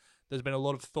confidence that there's been a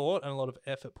lot of thought and a lot of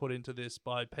effort put into this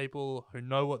by people who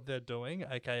know what they're doing,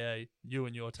 aka you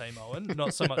and your team, Owen,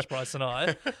 not so much Bryce and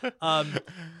I.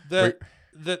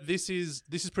 That this is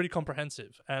pretty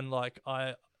comprehensive, and like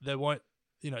you're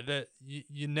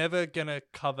never gonna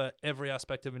cover every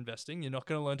aspect of investing. You're not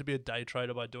gonna learn to be a day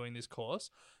trader by doing this course.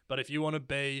 But if you want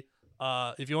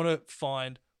to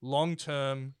find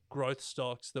long-term growth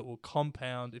stocks that will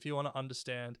compound, if you want to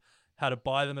understand how to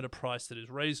buy them at a price that is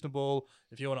reasonable,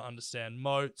 if you want to understand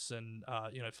moats and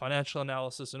financial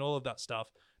analysis and all of that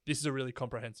stuff, this is a really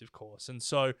comprehensive course. And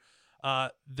so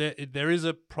there is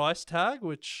a price tag,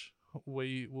 which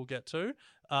we will get to.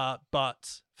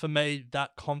 But for me,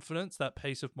 that confidence, that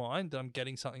peace of mind that I'm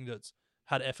getting something that's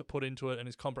had effort put into it and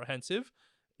is comprehensive,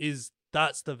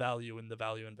 that's the value in the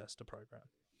Value Investor Program.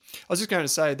 I was just going to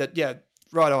say that, yeah,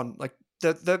 right on. Like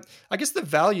I guess the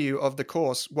value of the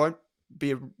course won't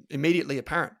be immediately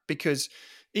apparent, because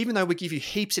even though we give you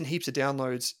heaps and heaps of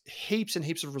downloads, heaps and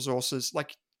heaps of resources,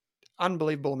 like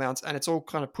unbelievable amounts, and it's all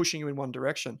kind of pushing you in one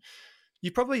direction,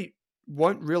 you probably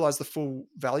won't realize the full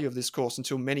value of this course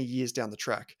until many years down the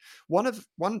track.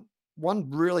 One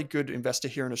really good investor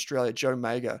here in Australia, Joe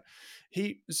Mager,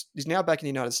 he's now back in the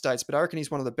United States, but I reckon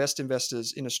he's one of the best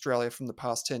investors in Australia from the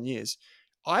past 10 years.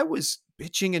 I was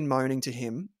bitching and moaning to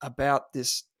him about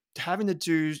this, having to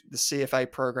do the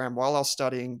CFA program while I was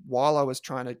studying, while I was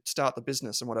trying to start the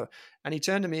business and whatever. And he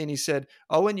turned to me and he said,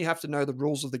 Owen, you have to know the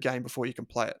rules of the game before you can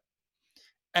play it.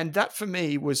 And that for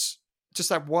me was just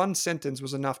that one sentence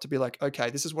was enough to be like, okay,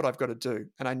 this is what I've got to do.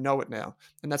 And I know it now.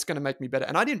 And that's going to make me better.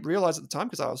 And I didn't realize at the time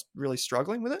because I was really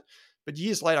struggling with it. But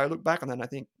years later, I look back on that and I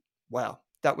think, wow,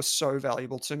 that was so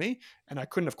valuable to me. And I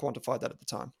couldn't have quantified that at the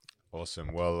time.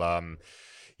 Awesome. Well,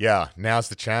 yeah, now's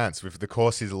the chance. If the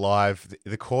course is live,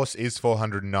 the course is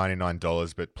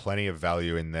 $499, but plenty of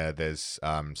value in there. There's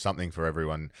something for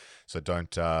everyone, so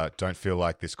don't feel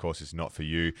like this course is not for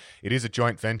you. It is a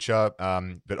joint venture,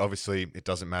 but obviously it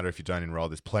doesn't matter if you don't enroll.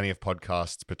 There's plenty of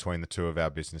podcasts between the two of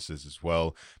our businesses as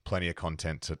well, plenty of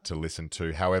content to listen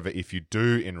to. However, if you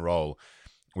do enroll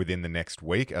within the next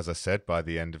week, as I said, by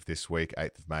the end of this week,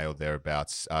 8th of May or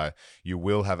thereabouts, you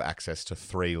will have access to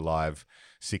 3 live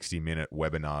 60-minute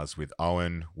webinars with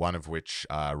Owen, one of which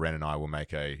Ren and I will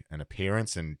make an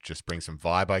appearance and just bring some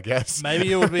vibe, I guess.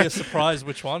 Maybe it will be a surprise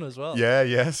which one as well. Yeah,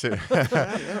 yes.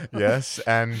 Yes,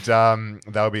 and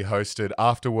they'll be hosted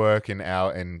after work in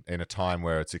a time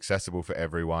where it's accessible for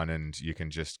everyone, and you can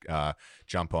just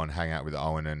jump on, hang out with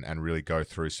Owen and really go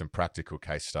through some practical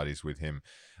case studies with him.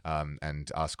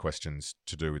 And ask questions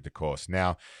to do with the course.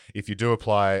 Now, if you do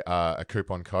apply a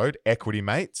coupon code,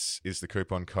 EquityMates is the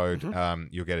coupon code,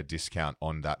 you'll get a discount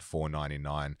on that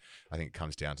 $4.99. I think it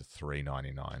comes down to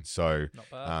 $3.99. So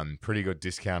pretty good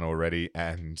discount already.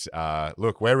 And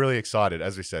look, we're really excited.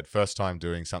 As we said, first time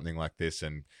doing something like this,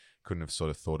 and couldn't have sort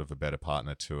of thought of a better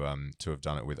partner to have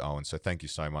done it with Owen. So thank you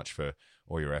so much for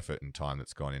all your effort and time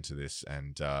that's gone into this.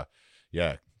 And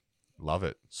yeah, love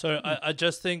it. So I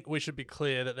just think we should be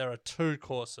clear that there are 2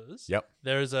 courses. Yep.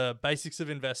 There is a Basics of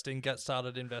Investing, Get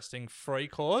Started Investing free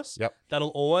course. Yep. That'll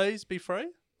always be free.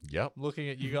 Yep. Looking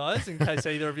at you guys in case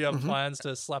either of you have plans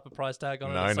to slap a price tag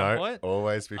on it at some point.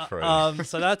 Always be free.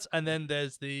 So that's, and then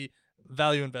there's the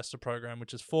Value Investor Program,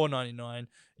 which is $4.99.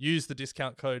 Use the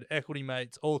discount code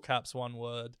EquityMates, all caps, one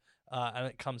word, and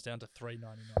it comes down to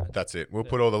 $3.99. That's it. We'll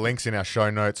put all the links in our show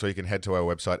notes, or you can head to our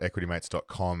website,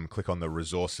 equitymates.com, click on the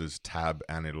resources tab,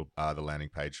 and it'll the landing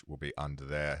page will be under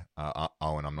there.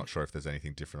 Owen, I'm not sure if there's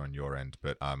anything different on your end,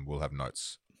 but we'll have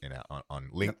notes in our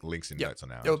links in notes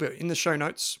on our It'll be in the show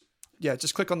notes. Yeah,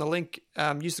 just click on the link,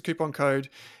 use the coupon code.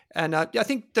 And I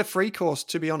think the free course,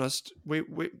 to be honest, we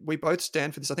both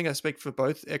stand for this. I think I speak for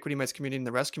both Equity Mates community and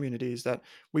the RAS community, is that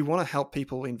we want to help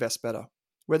people invest better.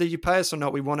 Whether you pay us or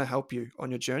not, we want to help you on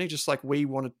your journey, just like we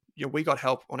wanted, we got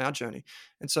help on our journey.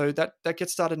 And so that Get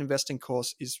Started Investing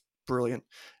course is brilliant.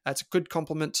 It's a good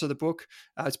complement to the book.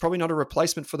 It's probably not a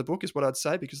replacement for the book, is what I'd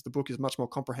say, because the book is much more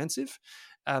comprehensive.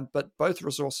 But both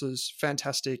resources,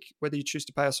 fantastic. Whether you choose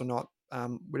to pay us or not,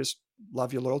 we just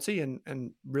love your loyalty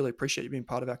and really appreciate you being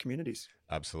part of our communities.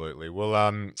 Absolutely. Well,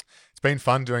 it's been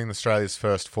fun doing Australia's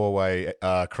first four-way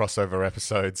crossover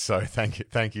episode. So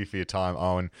thank you for your time,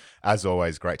 Owen. As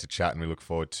always, great to chat, and we look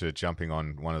forward to jumping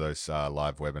on one of those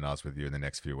live webinars with you in the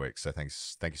next few weeks. So thank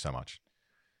you so much.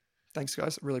 Thanks,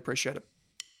 guys. I really appreciate it.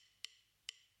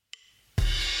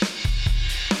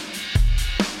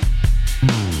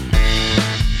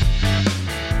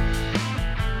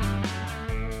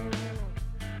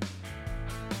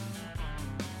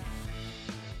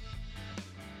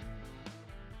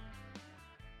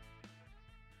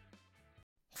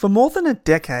 For more than a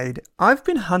decade, I've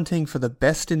been hunting for the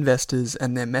best investors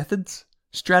and their methods,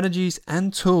 strategies,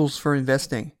 and tools for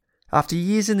investing. After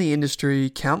years in the industry,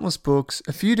 countless books,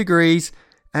 a few degrees,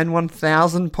 and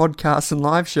 1,000 podcasts and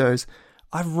live shows,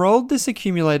 I've rolled this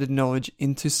accumulated knowledge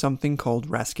into something called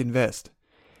Rask Invest.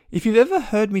 If you've ever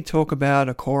heard me talk about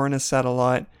a core and a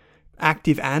satellite,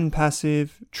 active and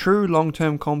passive, true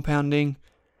long-term compounding,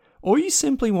 or you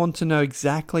simply want to know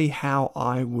exactly how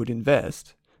I would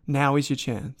invest, now is your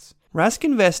chance. Rask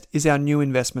Invest is our new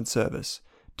investment service,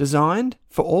 designed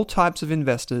for all types of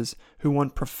investors who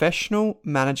want professional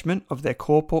management of their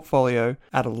core portfolio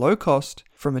at a low cost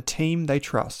from a team they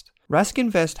trust. Rask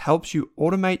Invest helps you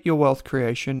automate your wealth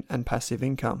creation and passive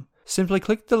income. Simply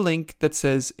click the link that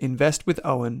says Invest with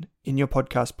Owen in your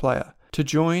podcast player to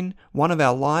join one of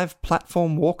our live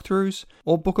platform walkthroughs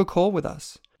or book a call with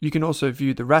us. You can also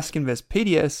view the Rask Invest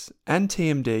PDS and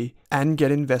TMD and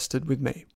get invested with me.